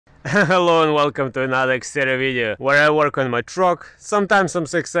Hello and welcome to another Xterra video where I work on my truck. Sometimes I'm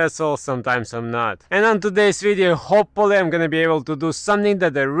successful, sometimes I'm not. And on today's video, hopefully I'm gonna be able to do something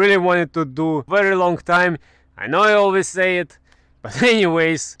that I really wanted to do very long time. I know I always say it, but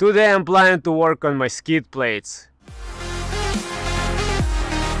anyways, today I'm planning to work on my skid plates.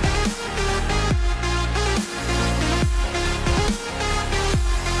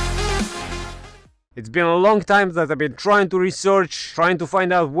 It's been a long time that I've been trying to research, trying to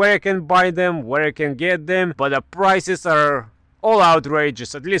find out where I can buy them, where I can get them, but the prices are all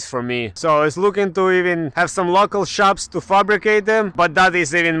outrageous, at least for me. So I was looking to even have some local shops to fabricate them, but that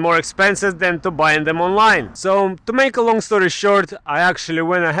is even more expensive than to buying them online. So to make a long story short, I actually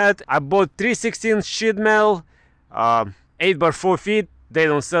went ahead, I bought 3/16 sheet metal, 8x4 feet. They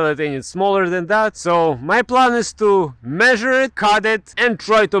don't sell it any smaller than that. So my plan is to measure it, cut it, and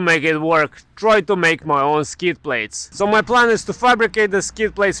try to make it work. Try to make my own skid plates. So my plan is to fabricate the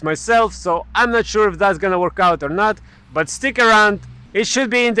skid plates myself. So I'm not sure if that's gonna work out or not, but stick around. It should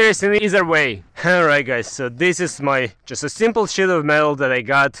be interesting either way. Alright guys, so this is just a simple sheet of metal that I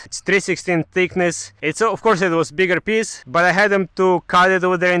got. It's 3/16 thickness. Of course it was bigger piece, but I had them to cut it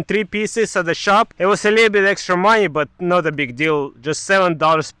over there in 3 pieces at the shop. It was a little bit extra money, but not a big deal. Just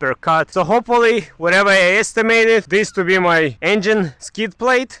 $7 per cut. So hopefully, whatever I estimated this to be my engine skid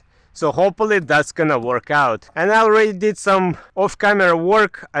plate, so hopefully that's gonna work out. And I already did some off-camera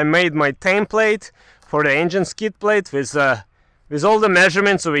work. I made my template for the engine skid plate with all the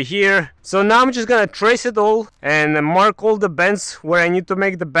measurements over here. So now I'm just gonna trace it all and mark all the bends where I need to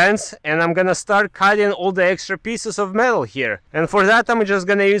make the bends, and I'm gonna start cutting all the extra pieces of metal here. And for that I'm just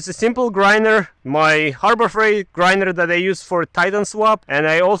gonna use a simple grinder, my Harbor Freight grinder that I use for Titan swap, and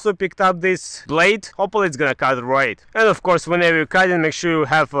I also picked up this blade. Hopefully it's gonna cut right. And of course, whenever you cut it, make sure you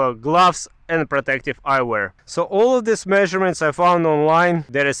have gloves and protective eyewear. So all of these measurements I found online.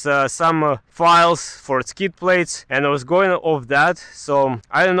 There is some files for skid plates, and I was going off that, so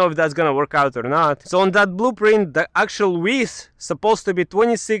I don't know if that's gonna work out or not. So on that blueprint, the actual width supposed to be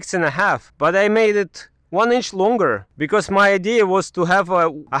 26.5, but I made it 1 inch longer because my idea was to have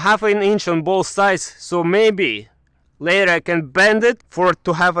a half an inch on both sides, so maybe later I can bend it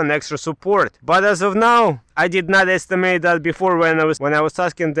to have an extra support. But as of now, I did not estimate that before when I was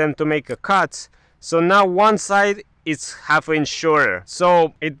asking them to make a cut. So now one side is half an inch shorter.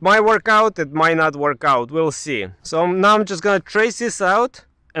 So it might work out, it might not work out, we'll see. So now I'm just gonna trace this out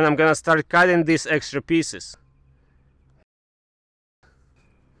and I'm gonna start cutting these extra pieces.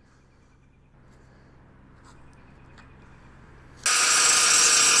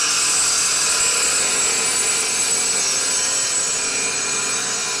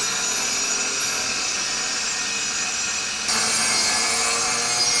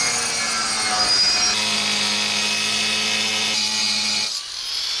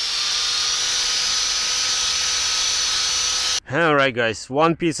 Alright guys,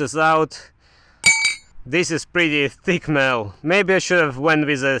 one piece is out. This is pretty thick metal. Maybe I should have went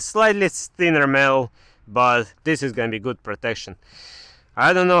with a slightly thinner metal, but this is gonna be good protection.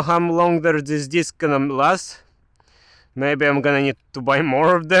 I don't know how long this disc gonna last. Maybe I'm gonna need to buy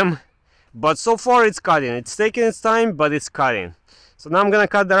more of them. But so far it's cutting. It's taking its time, but it's cutting. So now I'm gonna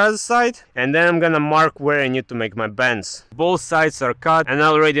cut the other side, and then I'm gonna mark where I need to make my bends. Both sides are cut, and I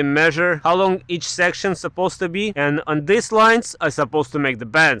already measure how long each section is supposed to be. And on these lines, I'm supposed to make the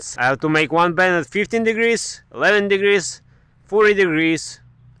bends. I have to make one bend at 15 degrees, 11 degrees, 40 degrees,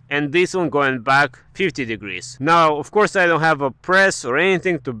 and this one going back 50 degrees. Now, of course, I don't have a press or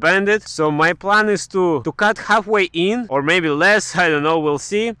anything to bend it, so my plan is to cut halfway in, or maybe less, I don't know, we'll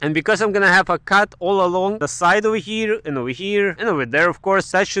see. And because I'm gonna have a cut all along the side over here, and over there, of course,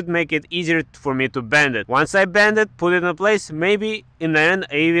 that should make it easier for me to bend it. Once I bend it, put it in place, maybe in the end,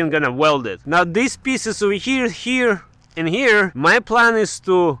 I'm even gonna weld it. Now, these pieces over here, and here, my plan is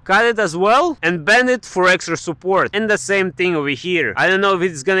to cut it as well and bend it for extra support. And the same thing over here. I don't know if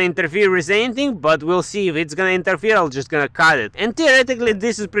it's gonna interfere with anything, but we'll see. If it's gonna interfere, I'm just gonna cut it. And theoretically,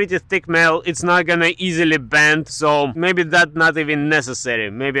 this is pretty thick metal. It's not gonna easily bend, so maybe that's not even necessary.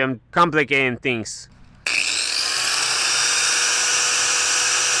 Maybe I'm complicating things.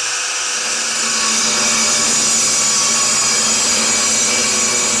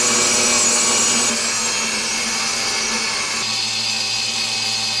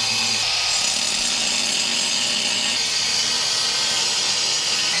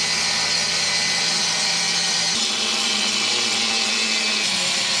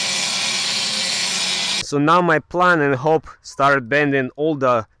 So now my plan and hope start bending all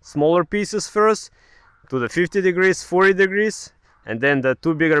the smaller pieces first to the 50 degrees, 40 degrees, and then the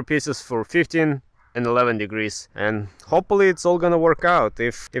two bigger pieces for 15 and 11 degrees, and hopefully it's all gonna work out.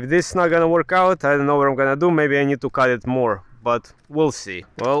 If this is not gonna work out, I don't know what I'm gonna do. Maybe I need to cut it more, but we'll see.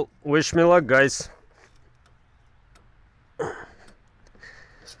 Well, wish me luck, guys.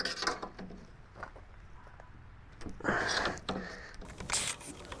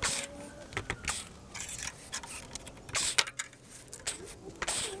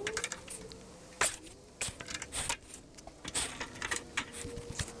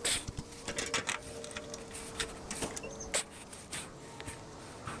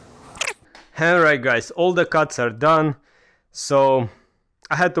 Alright guys, all the cuts are done, so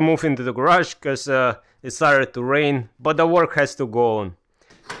I had to move into the garage because it started to rain, but the work has to go on.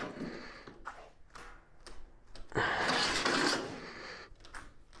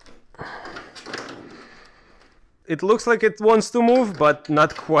 It looks like it wants to move, but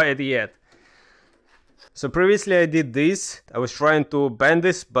not quite yet. So previously I did this, I was trying to bend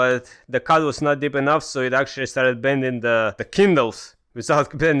this, but the cut was not deep enough, so it actually started bending the kindles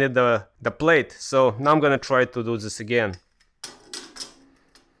without bending the plate. So now I'm gonna try to do this again.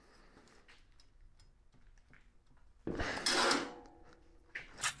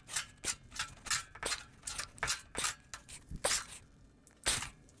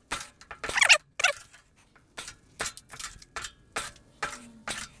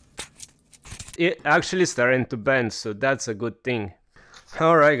 It actually starting to bend, so that's a good thing.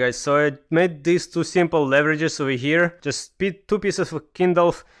 Alright guys, so I made these two simple leverages over here, just two pieces of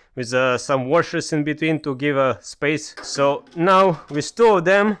kindle with some washers in between to give a space. So now with two of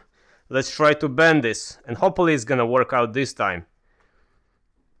them, let's try to bend this, and hopefully it's gonna work out this time.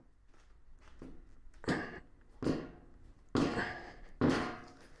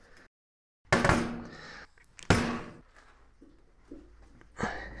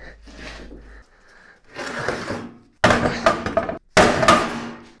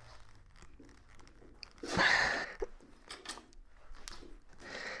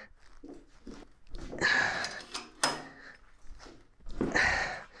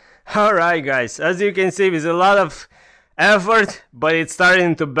 Alright guys, as you can see, with a lot of effort, but it's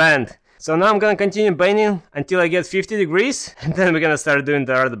starting to bend. So now I'm gonna continue bending until I get 50 degrees, and then we're gonna start doing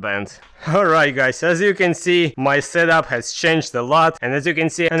the other bend. Alright guys, as you can see, my setup has changed a lot, and as you can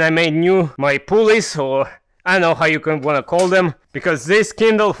see, and I made my pulleys, or I don't know how you wanna call them, because this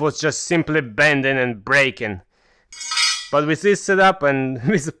kindle was just simply bending and breaking. But with this setup and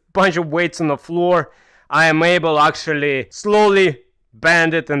with a bunch of weights on the floor, I am able actually slowly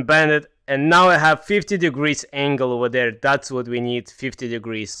bend it, and now I have 50 degrees angle over there. That's what we need, 50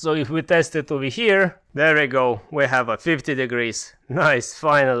 degrees. So if we test it over here, there we go, we have a 50 degrees. Nice,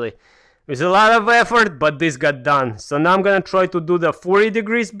 finally. With a lot of effort, but this got done. So now I'm gonna try to do the 40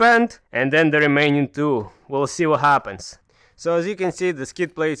 degrees bend, and then the remaining two. We'll see what happens. So as you can see, the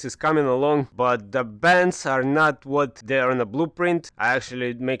skid plates is coming along, but the bends are not what they are on the blueprint. I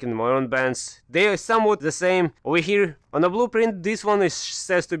actually making my own bends. They are somewhat the same. Over here on the blueprint, this one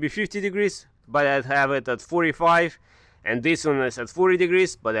says to be 50 degrees, but I have it at 45. And this one is at 40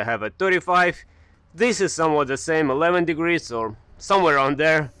 degrees, but I have it 35. This is somewhat the same, 11 degrees or somewhere around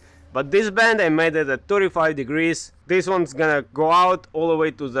there. But this bend I made it at 35 degrees. This one's gonna go out all the way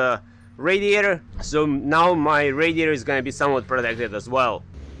to the radiator, so now my radiator is gonna be somewhat protected as well.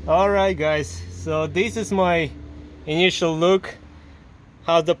 Alright guys, so this is my initial look,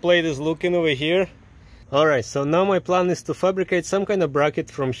 how the plate is looking over here. Alright, so now my plan is to fabricate some kind of bracket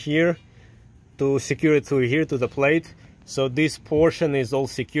from here to secure it over here to the plate, so this portion is all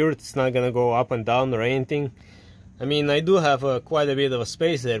secured, it's not gonna go up and down or anything. I mean, I do have quite a bit of a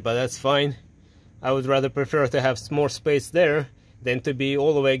space there, but that's fine. I would rather prefer to have more space there than to be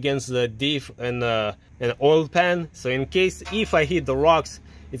all the way against the diff and an oil pan. So in case if I hit the rocks,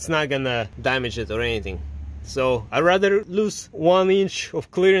 it's not gonna damage it or anything. So I'd rather lose 1 inch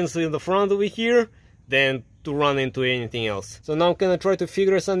of clearance in the front over here than to run into anything else. So now I'm gonna try to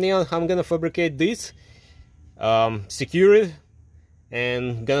figure something out how I'm gonna fabricate this, secure it,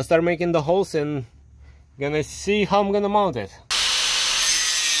 and gonna start making the holes and gonna see how I'm gonna mount it.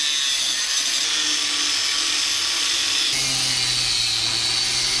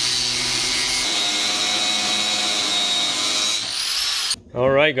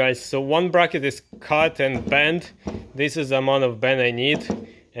 Alright guys, so one bracket is cut and bent. This is the amount of bend I need,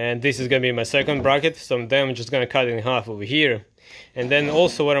 and this is gonna be my second bracket, so then I'm just gonna cut it in half over here. And then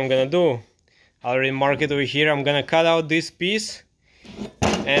also what I'm gonna do, I already mark it over here, I'm gonna cut out this piece,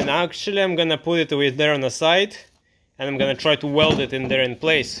 and actually I'm gonna put it over there on the side, and I'm gonna try to weld it in there in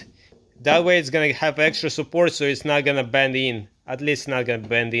place. That way it's gonna have extra support, so it's not gonna bend in, at least not gonna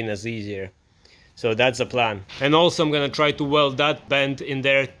bend in as easier. So that's the plan. And also I'm gonna try to weld that bend in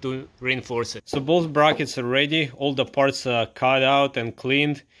there to reinforce it. So both brackets are ready, all the parts are cut out and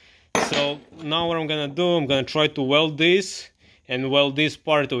cleaned. So now what I'm gonna do, I'm gonna try to weld this and weld this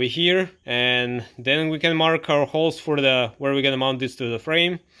part over here, and then we can mark our holes for the where we're gonna mount this to the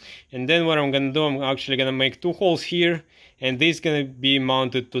frame. And then what I'm gonna do, I'm actually gonna make 2 holes here, and this is gonna be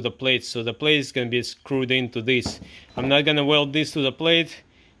mounted to the plate. So the plate is gonna be screwed into this. I'm not gonna weld this to the plate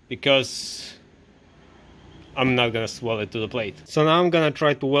because I'm not gonna weld it to the plate. So now I'm gonna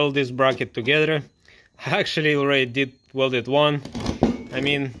try to weld this bracket together. I actually already did welded one. I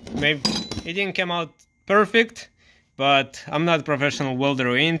mean, maybe it didn't come out perfect, but I'm not a professional welder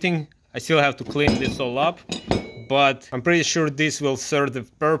or anything. I still have to clean this all up, but I'm pretty sure this will serve the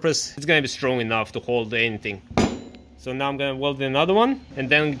purpose. It's gonna be strong enough to hold anything. So now I'm gonna weld another one, and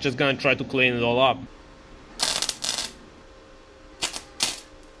then just gonna try to clean it all up.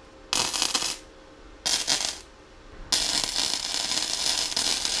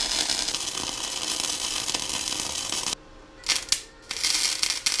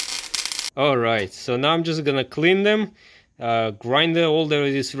 Alright, so now I'm just gonna clean them, grind all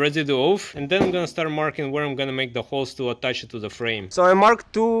this residue off, and then I'm gonna start marking where I'm gonna make the holes to attach it to the frame. So I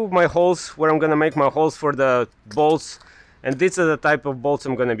marked 2 of my holes where I'm gonna make my holes for the bolts, and these are the type of bolts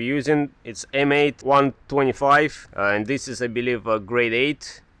I'm gonna be using. It's M8 125, and this is, I believe, a grade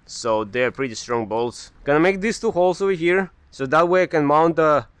 8, so they're pretty strong bolts. Gonna make these 2 holes over here, so that way I can mount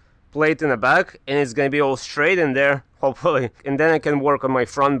the plate in the back, and it's gonna be all straight in there, hopefully, and then I can work on my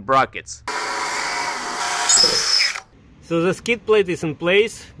front brackets. So the skid plate is in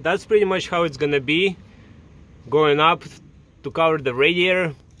place. That's pretty much how it's gonna be, going up to cover the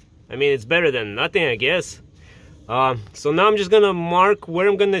radiator. I mean, it's better than nothing, I guess. So now I'm just gonna mark where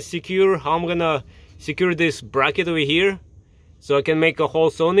I'm gonna secure, how I'm gonna secure this bracket over here, so I can make a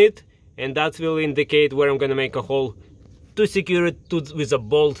hole on it, and that will indicate where I'm gonna make a hole to secure it with a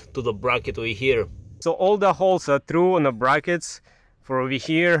bolt to the bracket over here. So all the holes are through on the brackets for over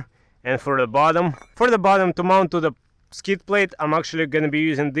here and for the bottom. For the bottom, to mount to the skid plate, I'm actually gonna be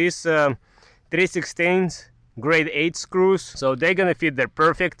using these 3/16 grade 8 screws, so they're gonna fit there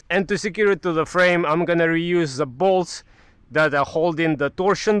perfect. And to secure it to the frame, I'm gonna reuse the bolts that are holding the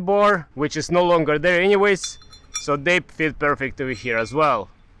torsion bar, which is no longer there anyways, so they fit perfect over here as well.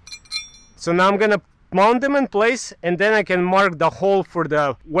 So now I'm gonna mount them in place, and then I can mark the hole for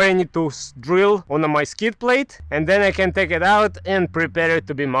the where I need to drill on my skid plate, and then I can take it out and prepare it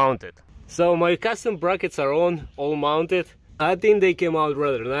to be mounted. So my custom brackets are all mounted. I think they came out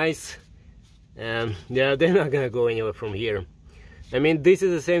rather nice, and yeah, they're not gonna go anywhere from here. I mean, this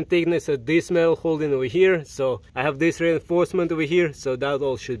is the same thickness as this metal holding over here, so I have this reinforcement over here, so that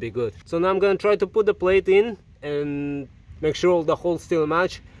all should be good. So now I'm gonna try to put the plate in and make sure all the holes still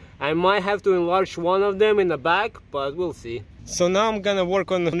match. I might have to enlarge one of them in the back, but we'll see. So now I'm gonna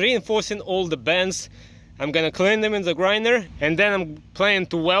work on reinforcing all the bends. I'm gonna clean them in the grinder, and then I'm planning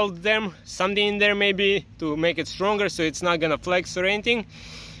to weld them, something in there maybe to make it stronger so it's not gonna flex or anything.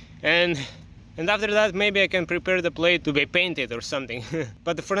 And after that, maybe I can prepare the plate to be painted or something.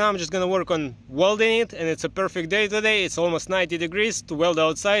 But for now, I'm just gonna work on welding it, and it's a perfect day today. It's almost 90 degrees to weld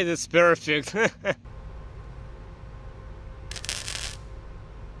outside. It's perfect.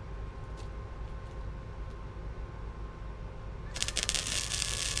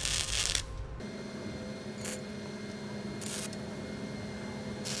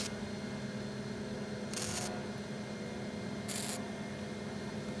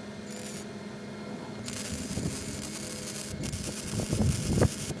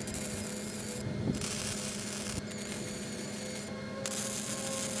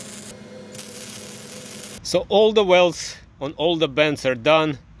 So all the welds on all the bends are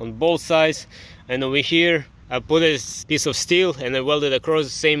done on both sides, and over here I put a piece of steel and I welded across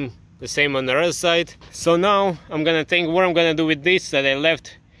the same on the other side. So now I'm gonna think what I'm gonna do with this that I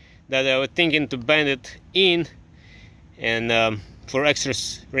left, that I was thinking to bend it in, and for extra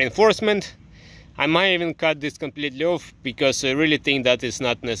reinforcement. I might even cut this completely off because I really think that is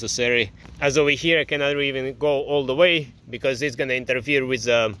not necessary. As over here I cannot even go all the way because it's gonna interfere with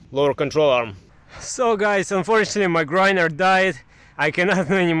the lower control arm. So guys, unfortunately my grinder died. I cannot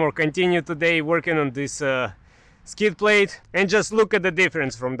anymore continue today working on this skid plate. And just look at the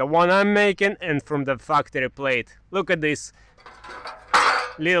difference from the one I'm making and from the factory plate. Look at this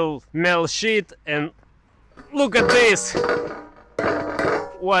little metal sheet and look at this.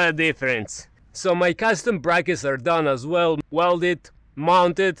 What a difference. So my custom brackets are done as well, welded,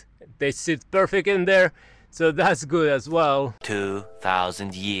 mounted, they sit perfect in there. So that's good as well.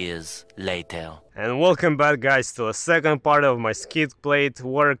 2,000 years later. And welcome back guys to a second part of my skid plate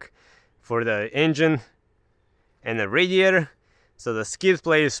work for the engine and the radiator. So the skid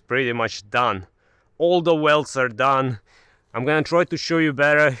plate is pretty much done. All the welds are done. I'm gonna try to show you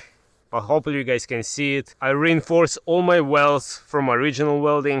better, but hopefully you guys can see it. I reinforced all my welds from original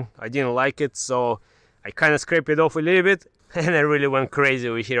welding. I didn't like it, so I kind of scraped it off a little bit, and I really went crazy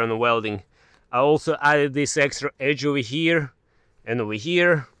over here on the welding. I also added this extra edge over here and over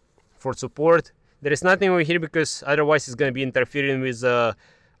here for support. There is nothing over here because otherwise it's gonna be interfering with the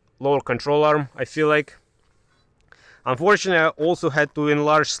lower control arm, I feel like. Unfortunately, I also had to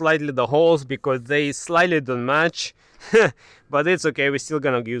enlarge slightly the holes because they slightly don't match. But it's okay, we're still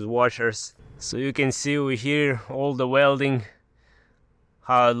gonna use washers. So you can see over here all the welding,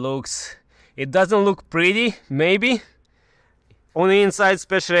 how it looks. It doesn't look pretty, maybe. On the inside,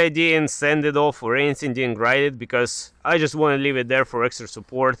 especially, I didn't sand it off or anything, didn't grind it, because I just want to leave it there for extra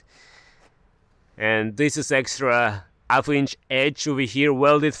support. And this is extra half-inch edge over here,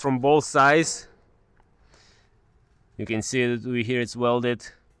 welded from both sides. You can see it over here, it's welded.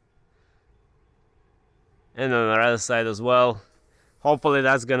 And on the other side as well. Hopefully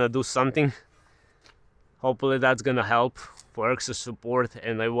that's gonna do something. Hopefully that's gonna help for extra support.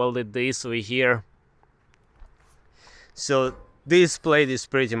 And I welded this over here. So this plate is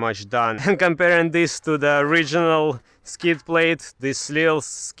pretty much done. And comparing this to the original skid plate, this little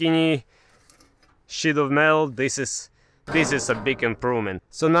skinny sheet of metal, this is a big improvement.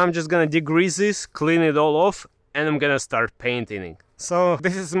 So now I'm just gonna degrease this, clean it all off, and I'm gonna start painting it. So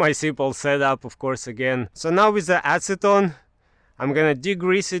this is my simple setup, of course, again. So now with the acetone, I'm gonna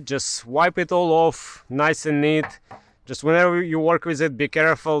degrease it, just wipe it all off, nice and neat. Just whenever you work with it, be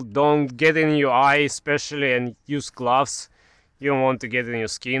careful, don't get in your eye especially, and use gloves. You don't want to get in your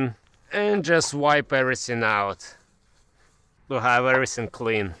skin. And just wipe everything out to have everything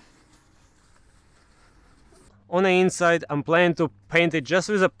clean. On the inside, I'm planning to paint it just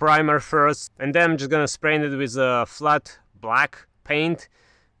with a primer first, and then I'm just gonna spray it with a flat black paint,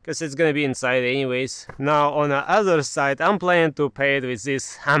 because it's gonna be inside anyways. Now on the other side, I'm planning to paint with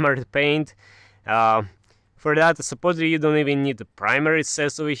this hammered paint. For that, supposedly you don't even need the primer, it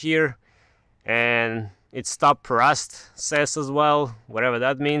says over here, and it stop rust says as well, whatever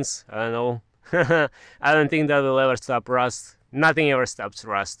that means, I don't know. I don't think that will ever stop rust. Nothing ever stops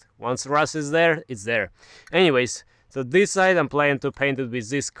rust. Once rust is there, it's there. Anyways, so this side I'm planning to paint it with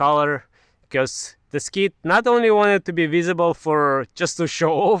this color, because the skid not only wanted to be visible for just to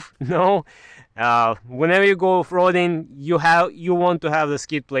show off, no. Whenever you go off-roading, you want to have the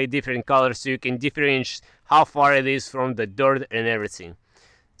skid plate different colors so you can differentiate how far it is from the dirt and everything.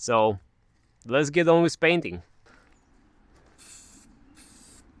 So let's get on with painting.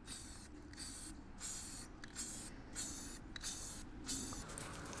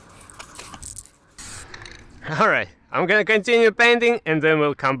 Alright, I'm gonna continue painting and then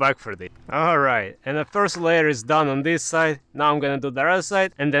we'll come back for this. Alright, and the first layer is done on this side. Now I'm gonna do the other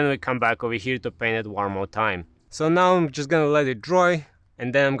side and then we'll come back over here to paint it one more time. So now I'm just gonna let it dry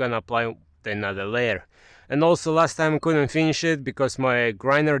and then I'm gonna apply another layer. And also last time I couldn't finish it because my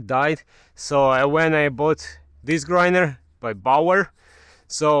grinder died. So I bought this grinder by Bauer.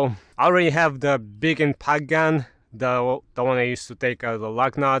 So I already have the big impact gun, the one I used to take out the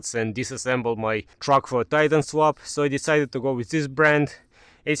lug nuts and disassemble my truck for a Titan swap. So I decided to go with this brand.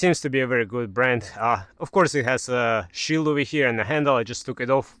 It seems to be a very good brand. Of course it has a shield over here and a handle. I just took it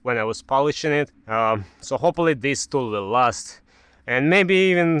off when I was polishing it. So hopefully this tool will last. And maybe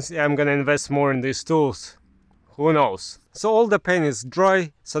even I'm gonna invest more in these tools. Who knows? So all the paint is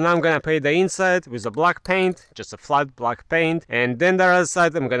dry, so now I'm gonna paint the inside with a black paint, just a flat black paint, and then the other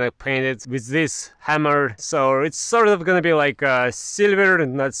side I'm gonna paint it with this hammer. So it's sort of gonna be like silver,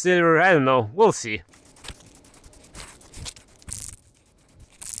 not silver, I don't know, we'll see.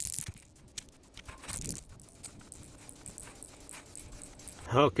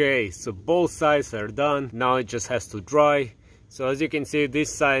 Okay, so both sides are done, now it just has to dry. So as you can see,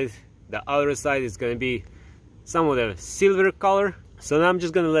 this side, the other side is gonna be some of the silver color. So now I'm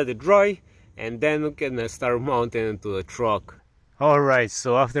just gonna let it dry and then we're gonna start mounting into the truck. Alright,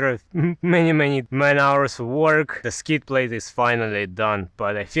 so after many man hours of work, the skid plate is finally done,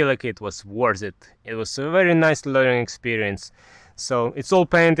 but I feel like it was worth it. It was a very nice learning experience. So it's all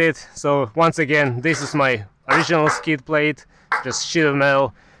painted. So once again, this is my original skid plate, just sheet of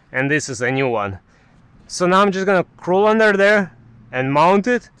metal, and this is a new one. So now I'm just gonna crawl under there and mount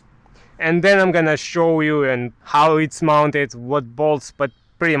it. And then I'm gonna show you and how it's mounted, what bolts, but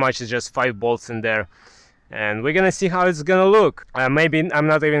pretty much it's just 5 bolts in there. And we're gonna see how it's gonna look. Maybe I'm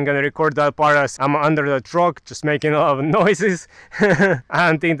not even gonna record that part as I'm under the truck, just making a lot of noises. I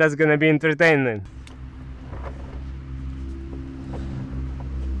don't think that's gonna be entertaining.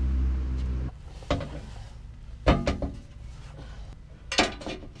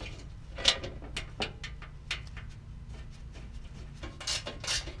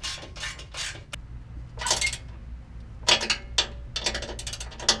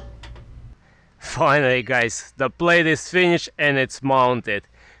 Finally guys, the plate is finished and it's mounted.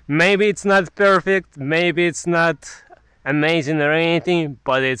 Maybe it's not perfect, maybe it's not amazing or anything,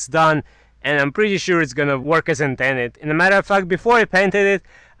 but it's done and I'm pretty sure it's gonna work as intended. In a matter of fact, before I painted it,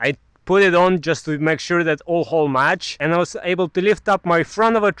 I put it on just to make sure that all holes match, and I was able to lift up my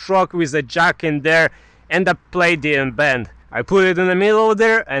front of a truck with a jack in there and the plate didn't bend. I put it in the middle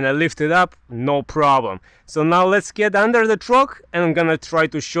there and I lifted up, no problem. So now let's get under the truck and I'm gonna try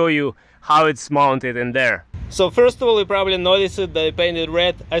to show you how it's mounted in there. So first of all, you probably noticed that I painted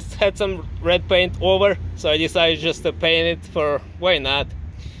red. I had some red paint over, so I decided just to paint it for why not.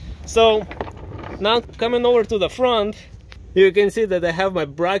 So now coming over to the front, you can see that I have my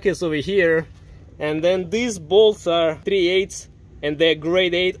brackets over here, and then these bolts are 3/8 and they're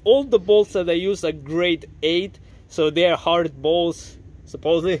grade 8. All the bolts that I use are grade 8, so they're hard bolts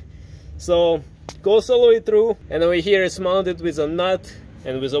supposedly. So it goes all the way through, and over here it's mounted with a nut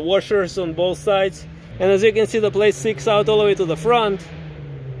and with the washers on both sides. And as you can see, the plate sticks out all the way to the front.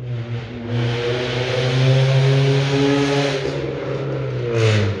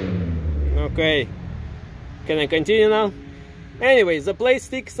 Okay, can I continue now? Anyways, the plate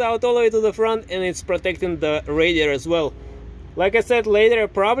sticks out all the way to the front and it's protecting the radiator as well. Like I said, later I'm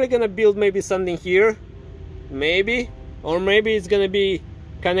probably gonna build maybe something here, maybe, or maybe it's gonna be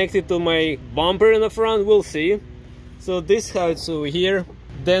connected to my bumper in the front, we'll see. So this is how it's over here.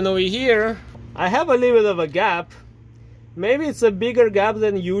 Then over here I have a little bit of a gap. Maybe it's a bigger gap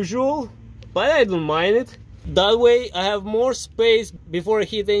than usual, but I don't mind it. That way I have more space before I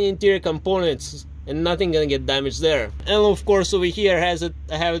hit any interior components and nothing gonna get damaged there. And of course over here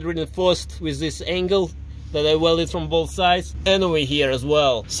I have it reinforced with this angle that I welded from both sides, and over here as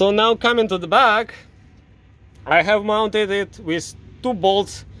well. So now coming to the back, I have mounted it with 2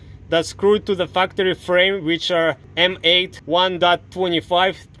 bolts that screwed to the factory frame, which are M8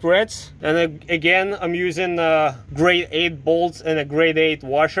 1.25 threads. And again, I'm using grade 8 bolts and a grade 8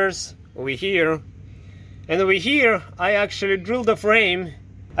 washers over here. And over here, I actually drilled the frame.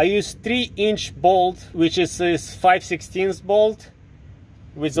 I used 3-inch bolt, which is this 5/16 bolt,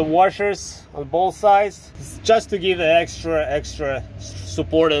 with the washers on both sides, just to give it extra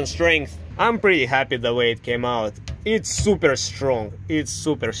support and strength. I'm pretty happy the way it came out. It's super strong. It's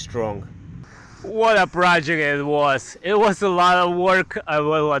super strong. What a project it was. It was a lot of work, I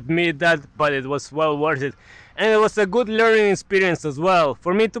will admit that, but it was well worth it. And it was a good learning experience as well,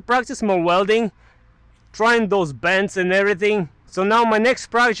 for me to practice more welding, trying those bends and everything. So now my next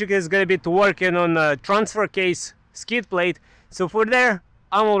project is going to be to working on a transfer case skid plate. So for there,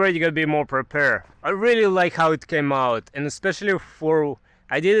 I'm already going to be more prepared. I really like how it came out, and especially for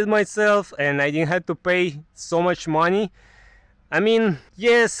I did it myself and I didn't have to pay so much money. I mean,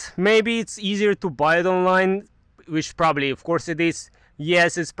 yes, maybe it's easier to buy it online, which probably, of course it is.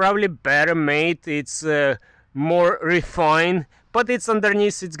 Yes, it's probably better made, it's more refined, but it's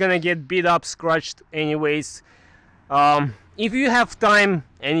underneath, it's gonna get beat up, scratched anyways. If you have time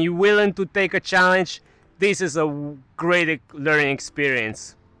and you're willing to take a challenge, this is a great learning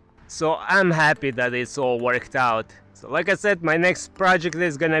experience. So I'm happy that it's all worked out. So like I said, my next project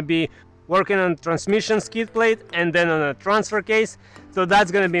is gonna be working on transmission skid plate and then on a transfer case. So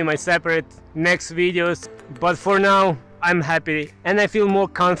that's gonna be my separate next videos. But for now, I'm happy and I feel more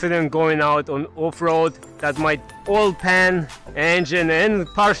confident going out on off-road that my oil pan, engine and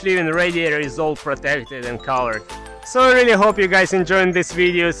partially even radiator is all protected and covered. So I really hope you guys enjoyed these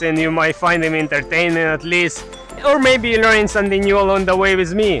videos and you might find them entertaining at least, or maybe learning something new along the way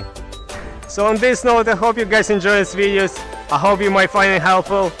with me. So on this note, I hope you guys enjoy these videos. I hope you might find it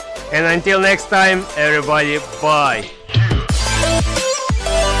helpful. And until next time, everybody, bye.